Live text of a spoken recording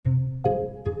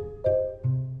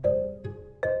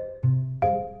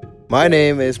My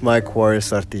name is Mike Juarez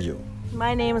Sartillo.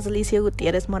 My name is Alicia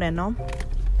Gutierrez Moreno.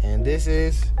 And this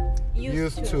is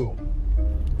Youth 2.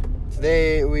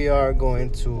 Today we are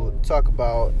going to talk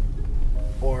about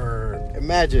or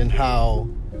imagine how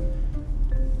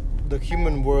the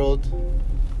human world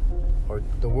or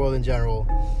the world in general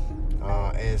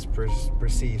is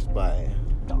perceived by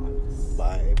Dogs.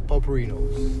 by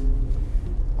pupperinos.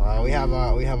 We have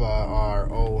our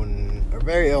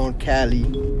very own Callie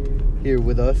here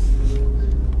with us.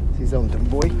 See something,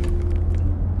 boy?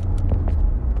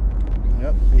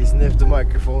 Yep, he sniffed the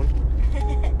microphone.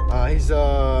 He's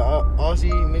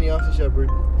mini Aussie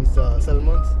Shepherd. He's 7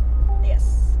 months.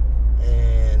 Yes.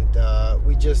 And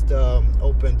we just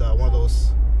opened one of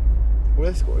those. What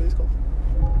are these called?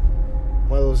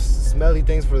 One of those smelly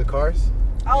things for the cars.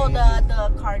 Oh, the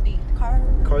car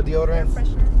deodorant. air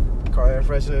freshener. Car air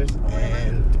fresheners.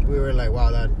 And we were like, wow,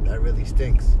 that really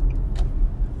stinks.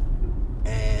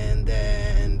 And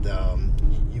then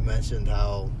you mentioned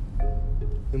how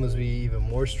it must be even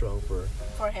more strong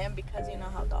For him, because you know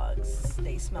how dogs,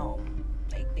 they smell,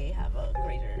 like they have a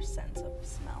greater sense of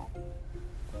smell.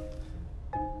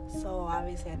 So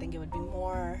obviously I think it would be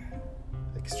more,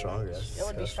 like stronger. it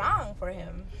would be strong for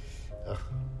him.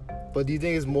 But do you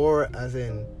think it's more as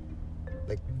in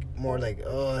like more like,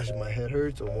 oh, my head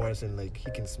hurts, or more as in like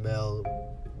he can smell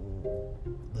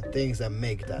the things that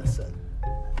make that scent?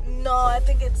 No, I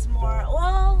think it's more,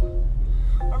 well,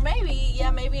 or maybe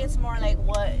it's more like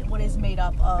what is made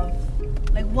up of,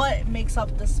 like what makes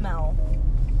up the smell.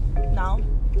 No?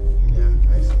 Yeah,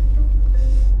 I see.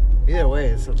 Either way,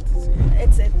 it's Either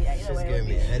just way. giving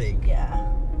me a headache. Yeah.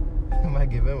 I might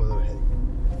give him a little headache.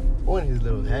 Oh, in his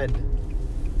little head.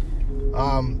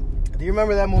 Do you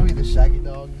remember that movie, The Shaggy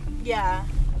Dog? Yeah.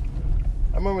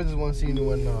 I remember this one scene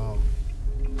when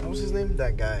what was his name?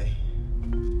 That guy.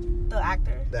 The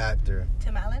actor.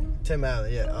 Tim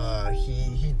Allen. Yeah.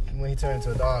 He when he turned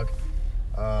into a dog,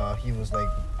 he was like,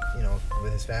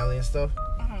 with his family and stuff.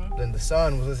 Mm-hmm. Then the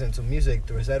son was listening to music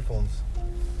through his headphones,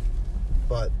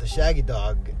 but the Shaggy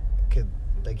Dog could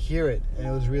like hear it, and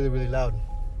it was really, really loud.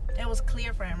 It was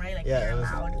clear for him, right? Like Yeah, clear it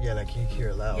was. loud. Yeah, like he could hear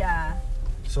it loud. Yeah.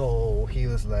 So he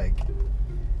was like,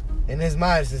 in his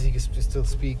mind, since he could still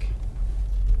speak,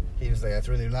 he was like, that's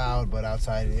really loud, but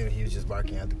outside he was just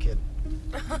barking at the kid.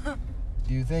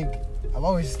 Do you think, I've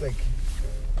always like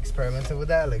experimented with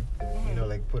that, like,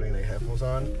 like putting like headphones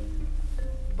on,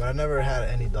 but I never had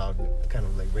any dog kind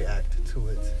of like react to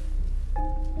it.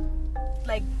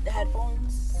 Like the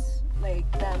headphones, like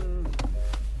them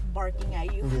barking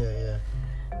at you. Yeah.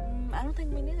 I don't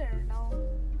think me neither, no.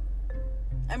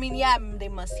 I mean, yeah, they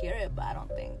must hear it, but I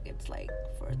don't think it's like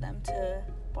for them to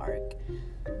bark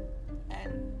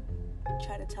and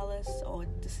try to tell us, oh,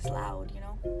 this is loud,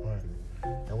 Right.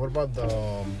 And what about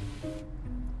the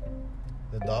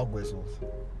dog whistles?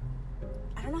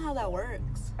 I don't know how that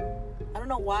works. I don't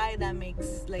know why that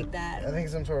makes like that. I think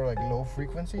some sort of like low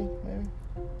frequency, maybe?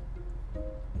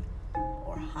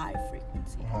 Or high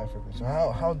frequency. High frequency. So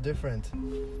how different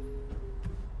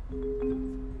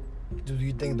do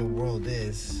you think the world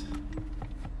is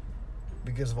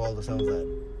because of all the sounds that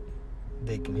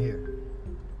they can hear?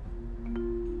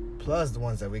 Plus the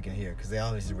ones that we can hear, because they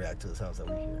obviously react to the sounds that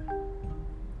we hear.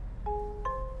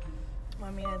 I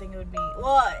mean, I think it would be,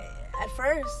 well, at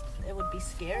first it would be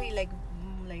scary, like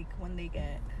when they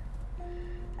get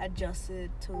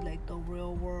adjusted to like the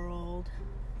real world.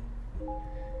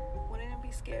 Wouldn't it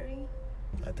be scary?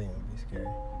 I think it would be scary.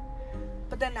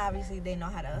 But then obviously they know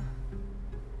how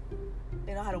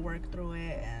to work through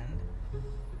it, and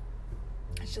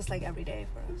it's just like every day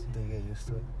for us. They get used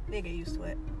to it. They get used to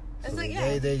it. It's So like,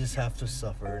 they just have to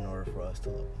suffer in order for us to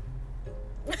love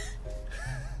them.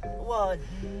 Well,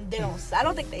 they don't. I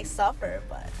don't think they suffer,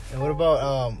 but. And what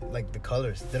about like the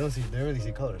colors? They don't really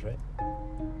see colors, right?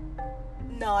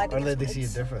 No, I think or they see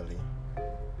it differently.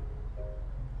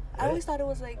 I always thought it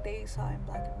was like they saw it in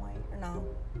black and white, or no?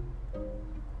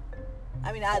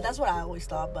 I mean, that's what I always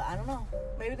thought, but I don't know.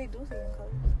 Maybe they do see it in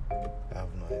colors. I have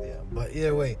no idea. But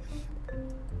either way,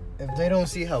 if they don't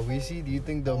see how we see, do you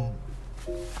think the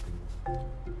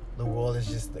world is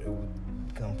just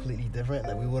completely different?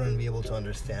 Like we wouldn't be able to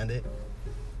understand it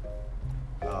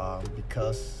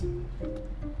because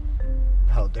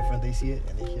how different they see it,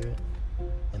 and they hear it,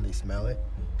 and they smell it.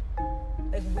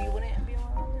 Like we wouldn't be able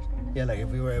to understand it? Yeah, like if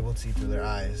we were able to see through their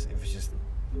eyes, if it's just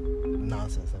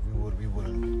nonsense, like we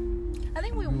wouldn't. I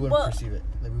think we wouldn't perceive it.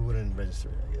 Like we wouldn't register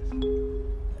it, I guess.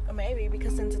 Maybe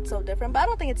because since it's so different, but I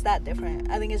don't think it's that different.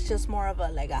 I think it's just more of a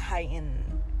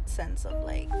heightened sense of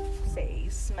like, say,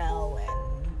 smell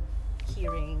and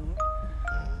hearing,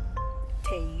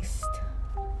 taste.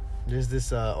 There's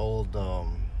this old what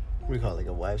do you call it, like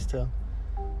a wives' tale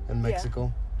in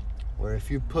Mexico, where if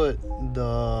you put the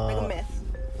Like a myth.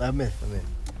 A myth.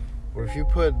 Where if you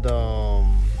put the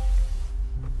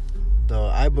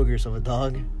eye boogers of a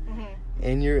dog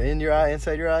in your eye,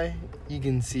 inside your eye, you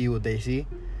can see what they see.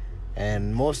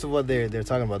 And most of what they're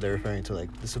talking about, they're referring to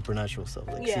like the supernatural stuff,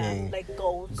 like seeing like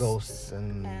ghosts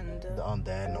and the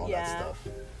undead and all that stuff.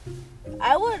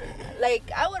 I would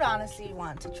honestly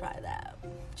want to try that,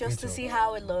 just to see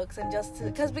how it looks, and just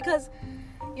to because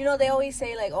you know, they always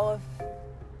say like, oh, if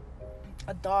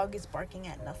a dog is barking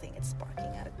at nothing, it's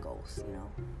barking at a ghost, you know.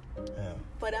 Yeah.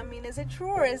 But I mean, is it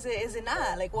true or is it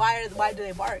not? Like, why do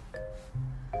they bark?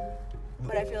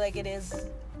 But I feel like it is,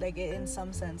 like, in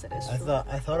some sense it is true.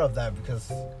 I thought of that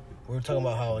because we were talking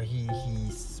about how he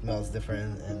smells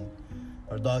different, and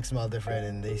our dogs smell different,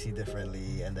 and they see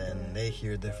differently, and then they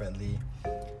hear differently.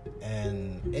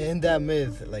 And in that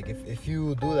myth, like, if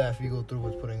you do that, if you go through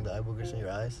with putting the eye boogers in your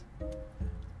eyes,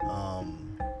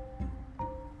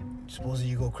 supposedly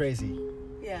you go crazy.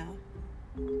 Yeah.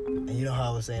 And you know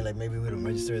how I was saying, like, maybe we don't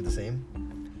register it the same?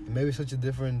 And maybe such a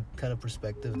different kind of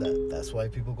perspective that's why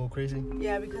people go crazy.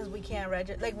 Yeah, because we can't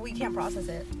we can't process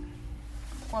it.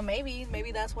 Well,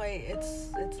 maybe that's why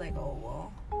it's like, oh,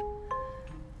 well,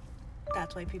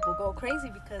 that's why people go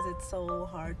crazy, because it's so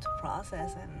hard to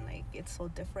process, and like it's so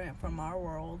different from our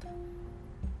world.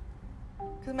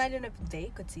 Because imagine if they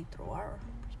could see through our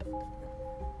perspective.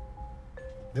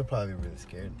 They'll probably be really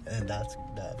scared, and that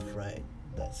fright,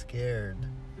 that scared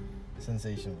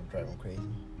sensation would drive them crazy.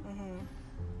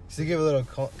 To give a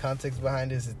little context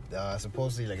behind this,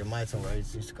 supposedly, like, in my town where I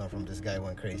used to come from, this guy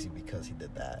went crazy because he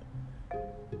did that.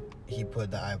 He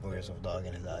put the eye boogers of a dog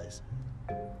in his eyes,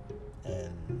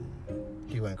 and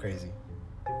he went crazy.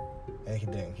 And he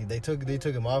didn't. They took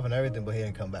him off and everything, but he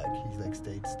didn't come back. He like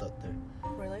stayed stuck there.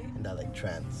 Really? In that like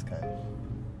trance kind of.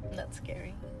 That's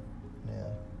scary. Yeah.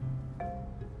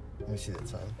 Let me see the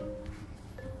time.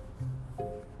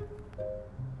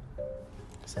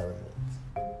 7 minutes.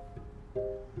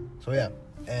 So yeah,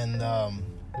 and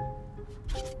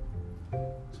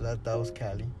so that was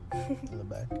Cali in the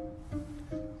back.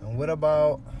 And what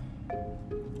about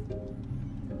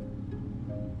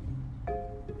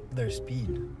their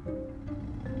speed?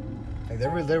 Like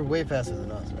they're way faster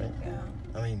than us, right? Yeah.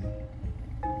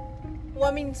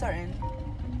 I mean, certain.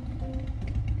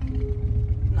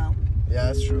 No. Yeah,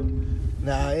 that's true.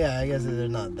 Nah, yeah, I guess they're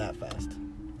not that fast.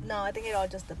 No, I think it all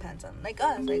just depends on, like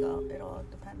us, like it all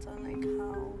depends on like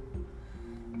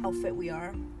how fit we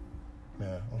are.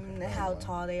 Yeah. Okay. And how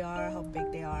tall they are, how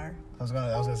big they are. I was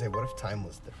gonna say, what if time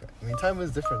was different? I mean, time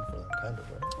is different for them, kind of,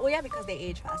 right? Well, yeah, because they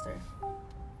age faster.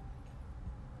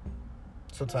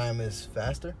 So time is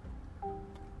faster?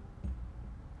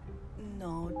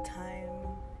 No, time.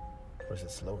 Or is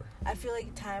it slower? I feel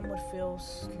like time would feel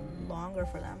longer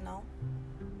for them, no?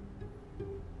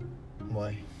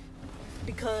 Why?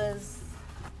 Because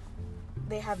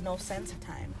they have no sense of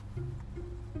time.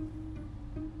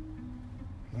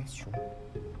 That's true.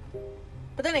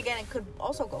 But then again, it could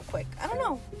also go quick. I don't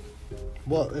know.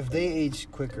 Well, if they age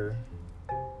quicker,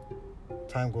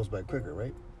 time goes by quicker,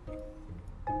 right?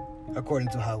 According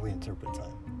to how we interpret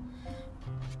time.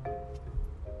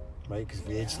 Right? Because if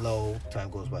we age slow, time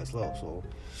goes by slow. So,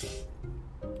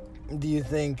 do you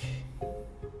think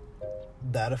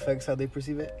that affects how they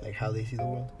perceive it? Like how they see the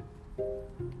world?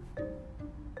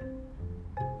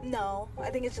 No, I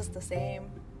think it's just the same.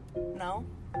 No?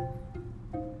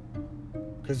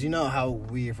 Because you know how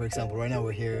we, for example, right now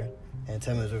we're here, and in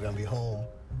 10 minutes we're going to be home.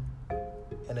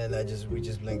 And then we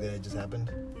just blinked and it just happened.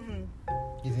 Mm-hmm.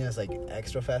 You think that's like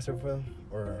extra faster for them?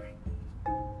 Or...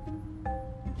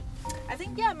 I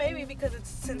think, yeah, maybe, because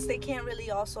since they can't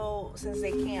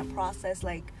process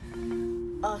like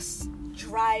us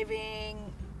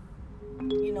driving,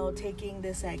 you know, taking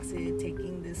this exit,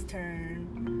 taking this turn,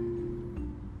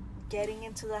 getting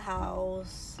into the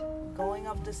house, going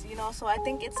up this, you know. So I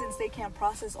think it's since they can't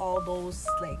process all those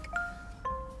like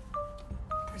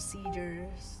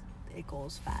procedures, it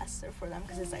goes faster for them,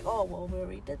 because it's like, oh, well, we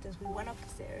already did this, we went up the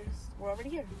stairs, we're already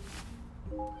here,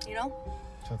 you know.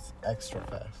 So it's extra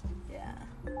fast. Yeah.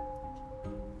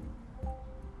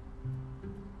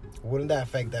 Wouldn't that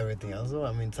affect everything else though?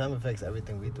 I mean, time affects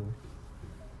everything we do.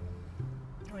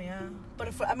 Oh yeah.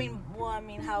 But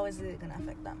how is it gonna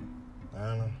affect them? I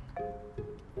don't know.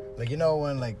 Like, you know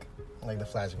when like the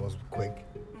flash goes quick,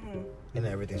 Mm-hmm. and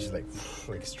everything's just like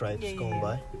stripes going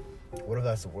by? What if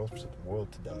that's the world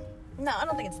to them? No, I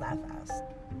don't think it's that fast.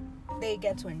 They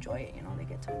get to enjoy it, you know. They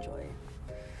get to enjoy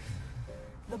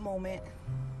the moment.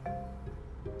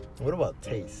 What about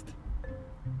taste?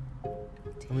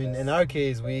 I mean, in our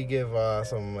case, we give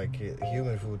some like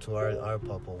human food to our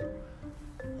puppy,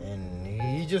 and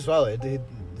he just swallowed it.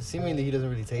 Seemingly, he doesn't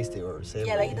really taste it or savor it.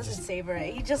 Yeah, like he doesn't savor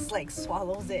it. He just like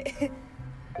swallows it.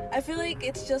 I feel like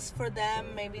it's just for them.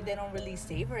 Maybe they don't really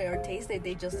savor it or taste it.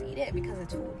 They just eat it because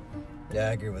it's food. Yeah,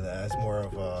 I agree with that. It's more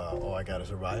of I gotta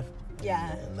survive.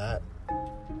 Yeah. And that,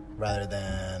 rather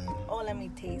than let me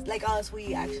taste. Like us,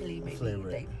 we actually maybe flavor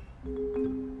it. like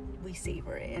we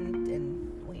savor it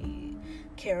and we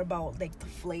care about like the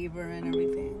flavor and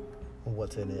everything.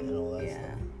 What's in it and all that Yeah.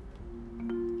 stuff.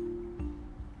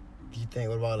 Do you think?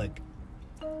 What about like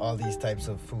all these types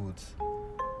of foods,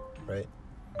 right?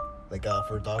 Like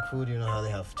for dog food, you know how they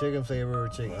have chicken flavor,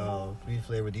 beef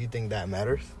flavor. Do you think that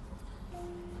matters?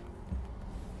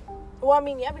 Well, I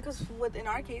mean, yeah, because in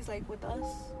our case, like with us,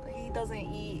 he doesn't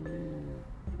eat.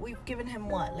 We've given him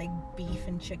like beef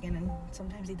and chicken, and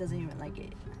sometimes he doesn't even like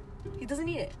it. He doesn't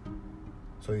eat it.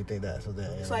 So you think that?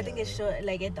 So I think it should,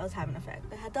 like, it does have an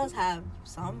effect. It does have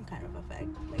some kind of effect,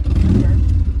 like sugar.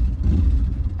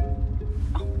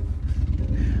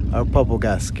 Our puppy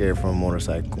got scared from a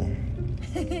motorcycle.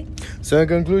 So in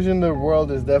conclusion, the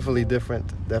world is definitely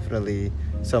different. Definitely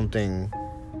something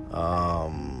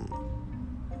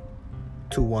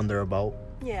to wonder about.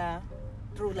 Yeah,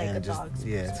 through like and a just, dog's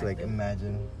yeah, it's like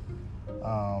imagine.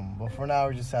 But for now,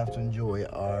 we just have to enjoy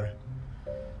our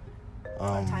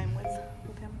time with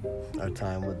him. Our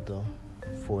time with the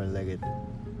four-legged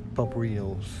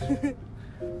pupperinos.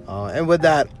 And with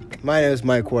that, my name is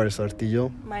Mike Juarez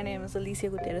Artillo. My name is Alicia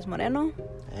Gutierrez Moreno.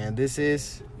 And this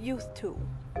is Youth 2.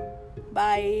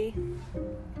 Bye.